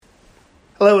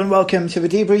Hello and welcome to the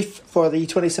debrief for the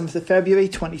 27th of February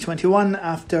 2021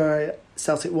 after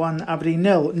Celtic 1, Aberdeen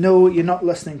 0. No, you're not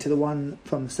listening to the one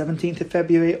from the 17th of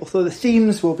February, although the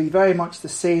themes will be very much the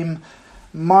same.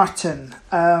 Martin,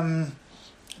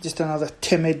 just another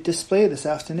timid display this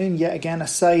afternoon. Yet again, a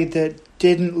side that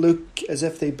didn't look as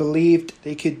if they believed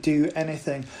they could do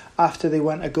anything after they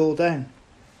went a goal down.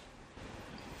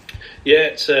 Yeah,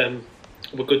 it's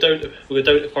we'll go down to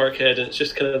Parkhead, and it's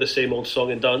just kind of the same old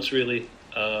song and dance, really.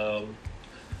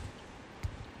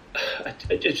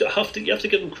 You have to give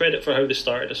them credit for how they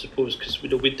started, I suppose, because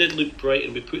we did look bright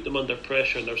and we put them under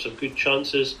pressure, and there were some good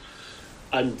chances,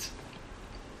 and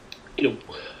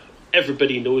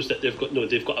everybody knows that they've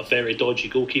got a very dodgy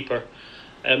goalkeeper,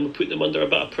 and we put them under a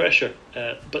bit of pressure,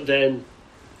 but then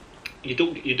you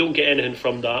don't get anything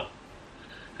from that.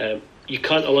 You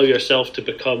can't allow yourself to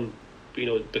become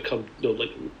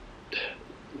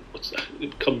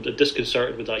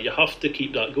disconcerted with that. You have to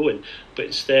keep that going. But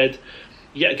instead,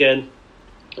 yet again,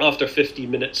 after 15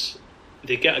 minutes,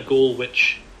 they get a goal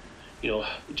which,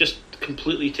 just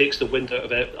completely takes the wind out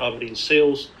of Aberdeen's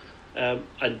sails,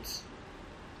 and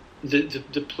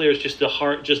the players the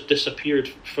heart just disappeared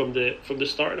from the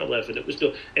starting 11.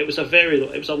 It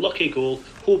was a lucky goal.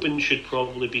 Hoban should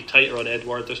probably be tighter on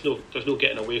Edouard. There's no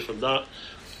getting away from that.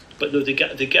 But no, they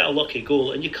get a lucky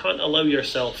goal, and you can't allow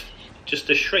yourself just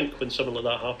to shrink when something like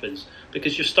that happens,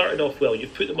 because you've started off well,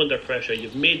 you've put them under pressure,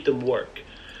 you've made them work,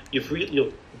 you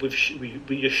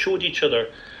showed each other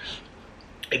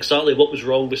exactly what was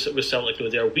wrong with Celtic.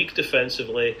 They are weak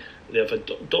defensively, they have a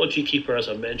dodgy keeper, as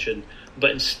I mentioned, but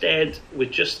instead we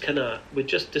just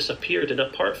disappeared. And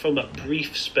apart from a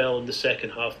brief spell in the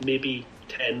second half, maybe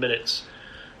 10 minutes,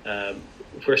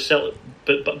 where Celtic,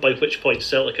 but by which point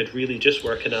Celtic had really just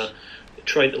were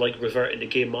trying to revert into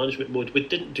game management mode, we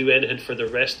didn't do anything for the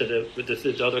rest of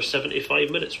the other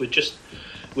 75 minutes.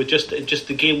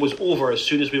 The game was over as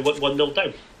soon as we went 1-0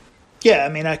 down. Yeah, I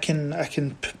mean, I can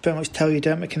pretty much tell you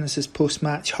Derek McInnes'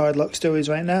 post-match hard luck stories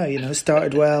right now.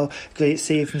 Started well, great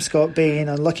save from Scott Bain,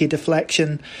 unlucky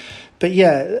deflection, but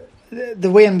yeah, the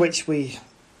way in which we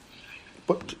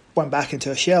went back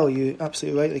into a shell, you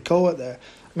absolutely rightly call it there.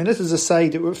 I mean, this is a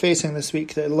side that we're facing this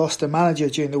week that lost a manager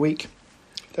during the week.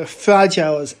 They're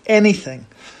fragile as anything.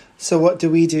 So what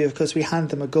do? Of course, we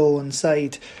hand them a goal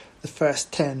inside the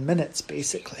first 10 minutes,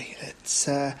 basically.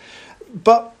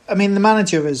 But, I mean, the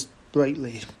manager is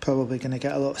rightly probably going to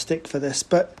get a lot of stick for this.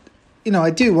 But, I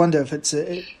do wonder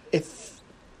if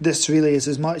this really is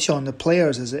as much on the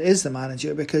players as it is the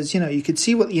manager, because, you could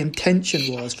see what the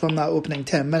intention was from that opening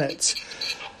 10 minutes.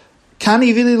 Can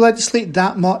he really legislate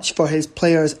that much for his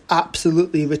players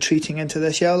absolutely retreating into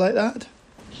the shell like that?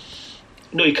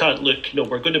 No, you can't. Look,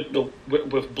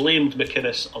 we've blamed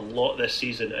McInnes a lot this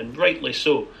season, and rightly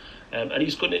so. And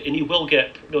he will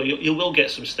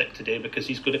get some stick today, because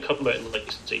he's going to come out and,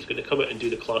 he's going to come out and do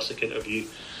the classic interview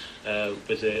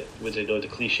with the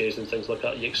cliches and things like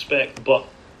that you expect. But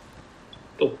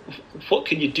what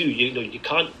can you do? You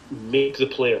can't make the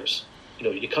players.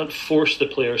 You can't force the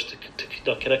players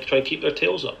to try and keep their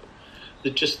tails up.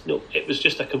 It was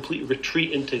just a complete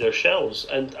retreat into their shells,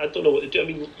 and I don't know what to do. I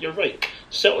mean, you're right.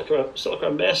 Celtic are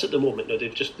a mess at the moment.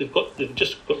 They've just got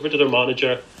rid of their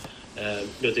manager.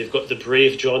 They've got the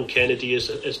brave John Kennedy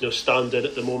is now stand-in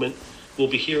at the moment. We'll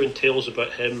be hearing tales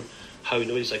about him, how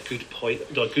he's a good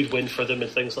win for them and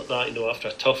things like that. After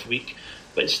a tough week,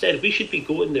 but instead we should be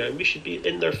going there and we should be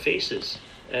in their faces.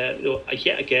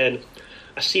 Yet again,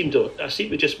 I seem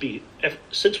to just be,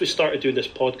 since we started doing this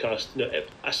podcast,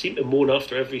 I seem to moan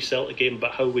after every Celtic game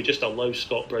about how we just allow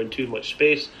Scott Brown too much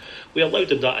space. We allowed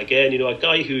him that again. A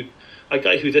guy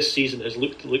who this season has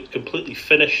looked completely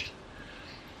finished,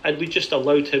 and we just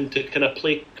allowed him to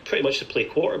play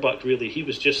quarterback. Really, he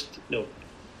was just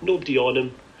nobody on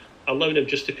him, allowing him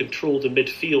just to control the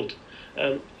midfield.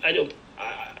 I know.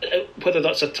 Whether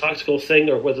that's a tactical thing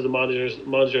or whether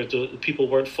the people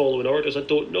weren't following orders, I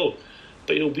don't know.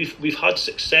 But we've had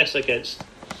success against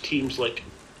teams like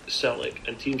Celtic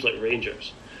and teams like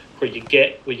Rangers, where you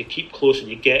keep close and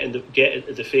you get into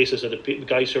the faces of the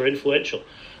guys who are influential.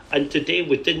 And today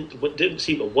we didn't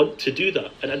seem to want to do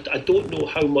that. And I don't know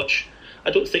how much.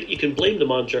 I don't think you can blame the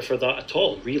manager for that at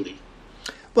all, really.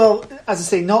 Well, as I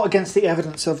say, not against the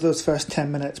evidence of those first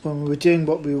 10 minutes when we were doing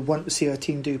what we would want to see our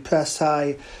team do, press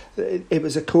high. It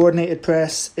was a coordinated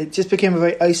press. It just became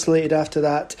very isolated after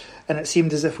that, and it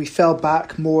seemed as if we fell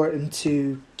back more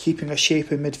into keeping a shape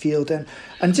in midfield.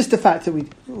 And just the fact that we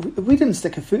didn't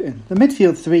stick a foot in. The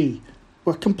midfield three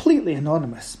were completely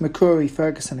anonymous. McCrory,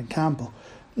 Ferguson and Campbell.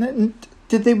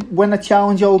 Did they win a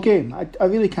challenge all game? I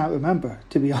really can't remember,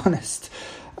 to be honest.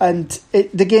 And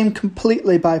the game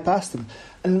completely bypassed them.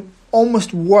 And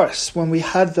almost worse, when we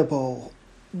had the ball,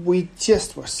 we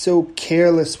just were so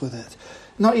careless with it.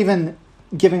 Not even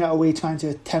giving it away trying to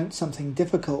attempt something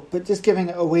difficult, but just giving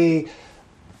it away,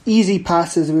 easy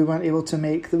passes we weren't able to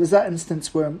make. There was that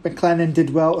instance where McLennan did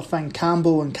well to find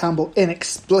Campbell, and Campbell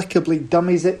inexplicably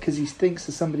dummies it because he thinks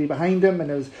there's somebody behind him, and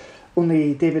there was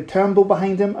only David Turnbull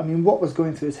behind him. I mean, what was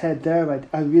going through his head there,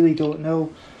 I really don't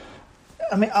know.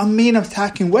 I mean, our main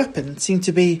attacking weapon seemed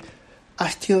to be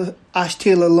Ash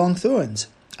Taylor long throw-ins.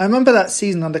 I remember that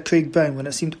season under Craig Brown when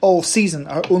it seemed all season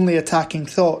our only attacking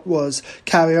thought was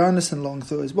Carrie Arneson long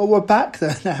throws. Well, we're back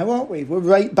there now, aren't we? We're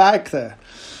right back there.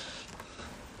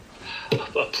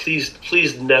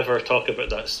 Please never talk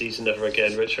about that season ever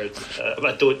again, Richard.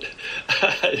 I don't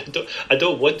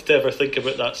want to ever think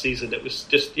about that season. It was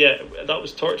just, that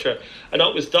was torture, and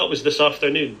that was this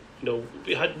afternoon.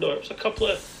 We had it was a couple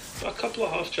of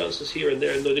half chances here and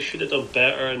there, and they should have done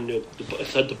better. And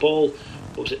had the ball,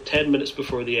 what was it, 10 minutes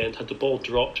before the end, had the ball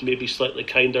dropped maybe slightly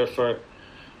kinder for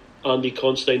Andy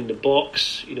Considine in the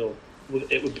box,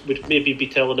 it would maybe be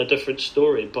telling a different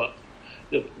story. But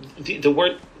we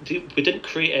didn't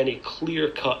create any clear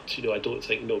cut, I don't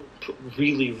think,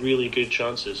 really, really good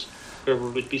chances where we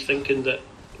would be thinking that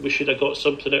we should have got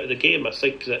something out of the game. I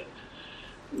think that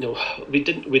we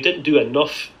didn't do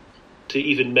enough to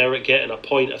even merit getting a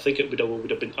point. I think it would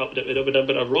have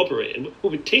been a robbery, and we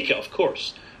would take it, of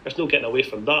course. There's no getting away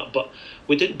from that, but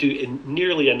we didn't do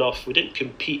nearly enough. We didn't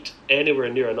compete anywhere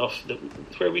near enough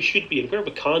where we should be and where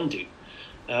we can do.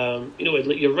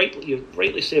 You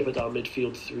rightly say about that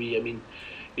midfield three. I mean,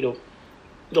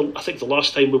 I think the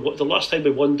last time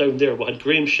we won down there, we had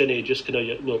Graham Shinney just kind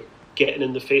of getting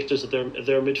in the faces of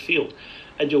their midfield.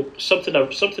 And something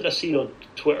I've seen on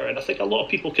Twitter, and I think a lot of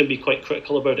people can be quite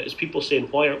critical about it, is people saying,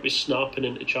 why aren't we snapping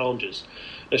into challenges?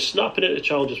 Now, snapping into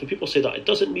challenges, when people say that, it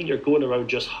doesn't mean you're going around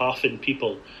just halving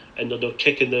people and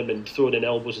kicking them and throwing in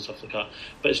elbows and stuff like that.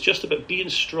 But it's just about being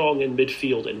strong in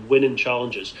midfield and winning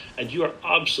challenges. And you are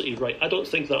absolutely right. I don't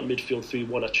think that midfield three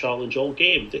won a challenge all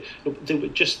game. They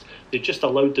just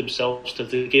allowed themselves to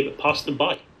the game that passed them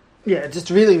by. Yeah,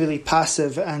 just really, really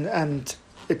passive, and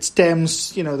it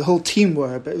stems, the whole team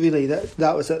were, but really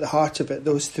that was at the heart of it,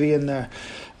 those three in there.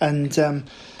 And,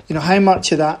 how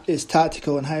much of that is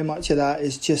tactical and how much of that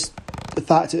is just the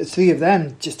fact that the three of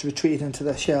them just retreated into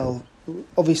their shell,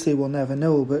 obviously we'll never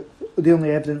know, but the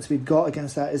only evidence we've got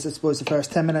against that is, I suppose, the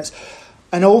first 10 minutes.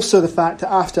 And also the fact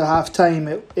that after half-time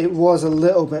it was a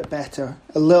little bit better,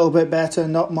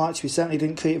 not much. We certainly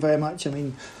didn't create very much. I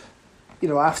mean,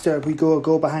 after we go a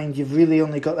goal behind, you've really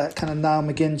only got that kind of Niall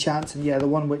McGinn chance, and the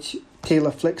one which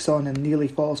Taylor flicks on and nearly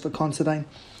falls for Considine.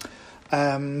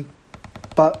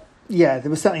 But there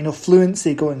was certainly no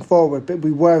fluency going forward, but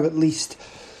we were at least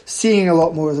seeing a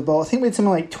lot more of the ball. I think we had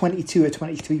something like 22 or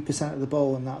 23% of the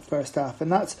ball in that first half,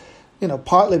 and that's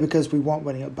partly because we weren't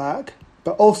winning it back,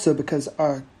 but also because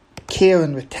our care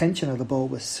and retention of the ball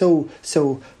was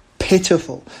so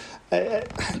pitiful.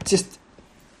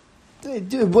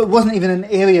 It wasn't even in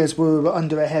areas where we were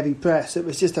under a heavy press. It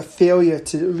was just a failure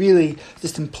to really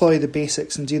just employ the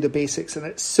basics and do the basics, and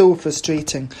it's so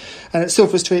frustrating. And it's so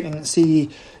frustrating to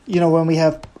see, when we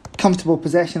have comfortable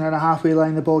possession on a halfway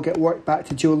line, the ball get worked back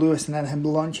to Joe Lewis and then him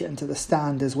launch it into the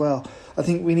stand as well. I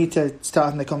think we need to start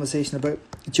having a conversation about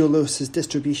Joe Lewis's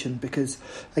distribution, because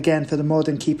again, for the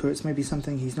modern keeper, it's maybe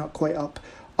something he's not quite up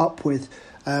with.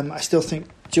 I still think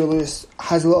Joe Lewis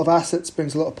has a lot of assets,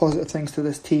 brings a lot of positive things to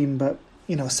this team, but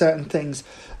certain things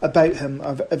about him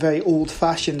are very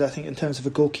old-fashioned, I think, in terms of a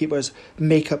goalkeeper's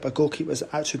makeup, a goalkeeper's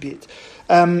attribute.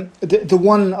 The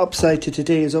one upside to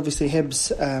today is obviously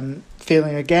Hibs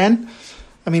failing again.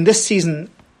 I mean, this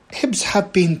season, Hibs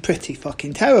have been pretty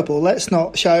fucking terrible. Let's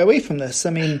not shy away from this.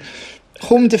 I mean,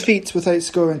 home defeats without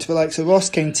scoring to the likes of Ross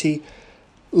County,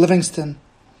 Livingston,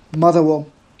 Motherwell,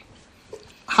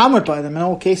 hammered by them in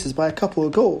all cases by a couple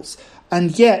of goals,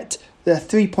 and yet they're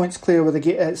 3 points clear with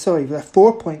they're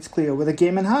 4 points clear with a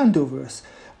game in hand over us.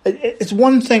 It's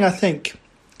one thing, I think,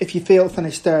 if you fail to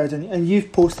finish third and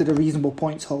you've posted a reasonable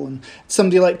points haul, and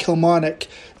somebody like Kilmarnock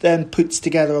then puts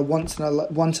together a once in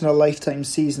a lifetime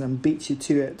season and beats you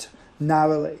to it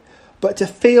narrowly. But to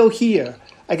fail here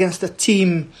against a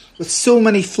team with so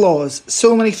many flaws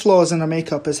in their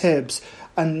makeup as Hibs,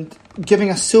 and giving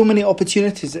us so many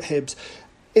opportunities at Hibs,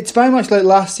 it's very much like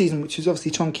last season, which was obviously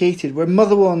truncated, where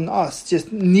Motherwell and us,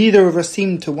 just neither of us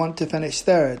seemed to want to finish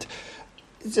third.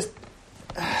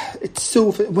 It's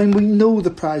so, when we know the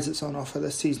prize that's on offer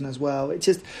this season as well,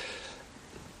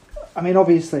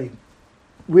 obviously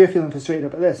we're feeling frustrated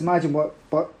about this. Imagine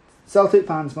what Celtic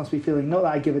fans must be feeling, not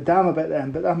that I give a damn about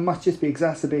them, but that must just be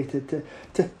exacerbated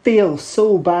to fail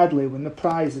so badly when the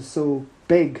prize is so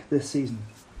big this season.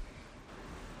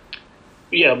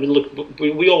 Yeah, I mean, look,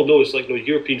 we all know it's like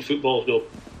European football,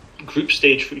 group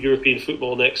stage for European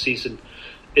football next season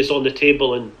is on the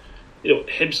table, and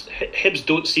Hibs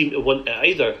don't seem to want it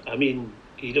either. I mean,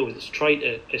 it's trying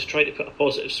to put a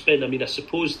positive spin. I mean, I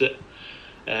suppose that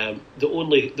the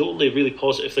only really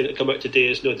positive thing that come out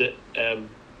today is that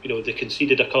they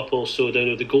conceded a couple, so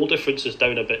the goal difference is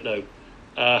down a bit now.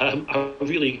 I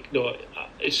really,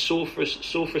 it's so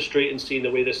frustrating seeing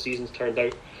the way this season's turned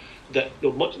out. That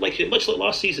much like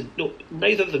last season,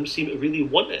 neither of them seem to really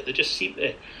want it. They just seem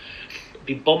to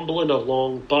be bumbling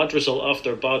along, bad result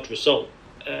after bad result,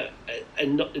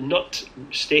 and not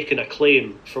staking a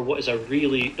claim for what is a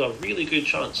really good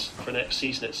chance for next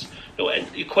season. It's and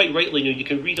you quite rightly, you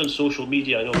can read on social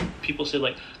media. People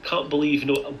say can't believe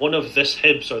one of this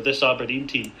Hibs or this Aberdeen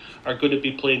team are going to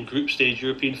be playing group stage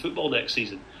European football next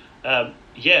season. Yeah,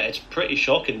 it's pretty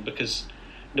shocking because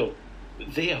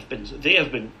they have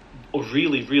been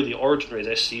really, really ordinary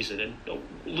this season, and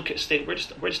look at state. We're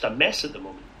just a mess at the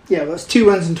moment. Yeah, well, it's 2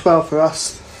 wins and 12 for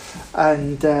us,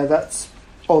 and that's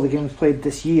all the games played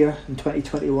this year in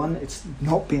 2021. It's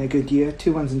not been a good year.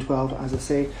 2 wins and 12, as I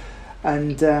say,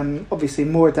 and obviously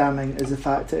more damning is the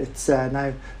fact that it's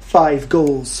now 5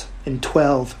 goals in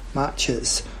 12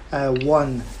 matches,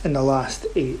 1 in the last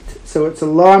 8. So it's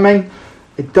alarming.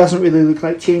 It doesn't really look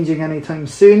like changing anytime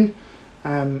soon.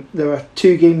 There are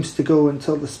 2 games to go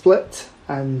until the split,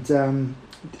 and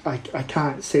I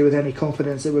can't say with any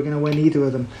confidence that we're going to win either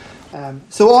of them.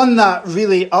 So on that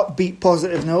really upbeat,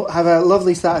 positive note, have a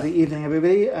lovely Saturday evening,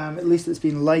 everybody. At least it's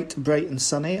been light, bright and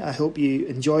sunny. I hope you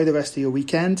enjoy the rest of your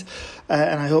weekend,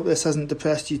 and I hope this hasn't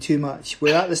depressed you too much.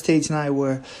 We're at the stage now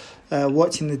where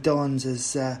watching the Dons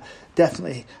is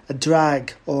definitely a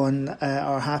drag on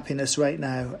our happiness right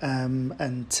now.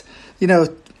 And,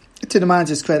 to the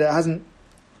manager's credit, it hasn't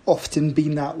often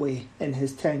been that way in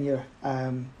his tenure,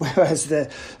 whereas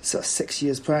the sort of 6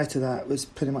 years prior to that was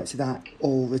pretty much that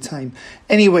all the time.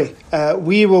 Anyway,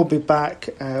 we will be back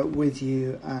with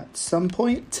you at some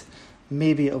point.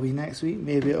 Maybe it'll be next week,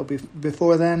 maybe it'll be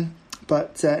before then,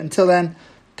 but until then,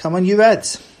 come on you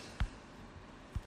Reds.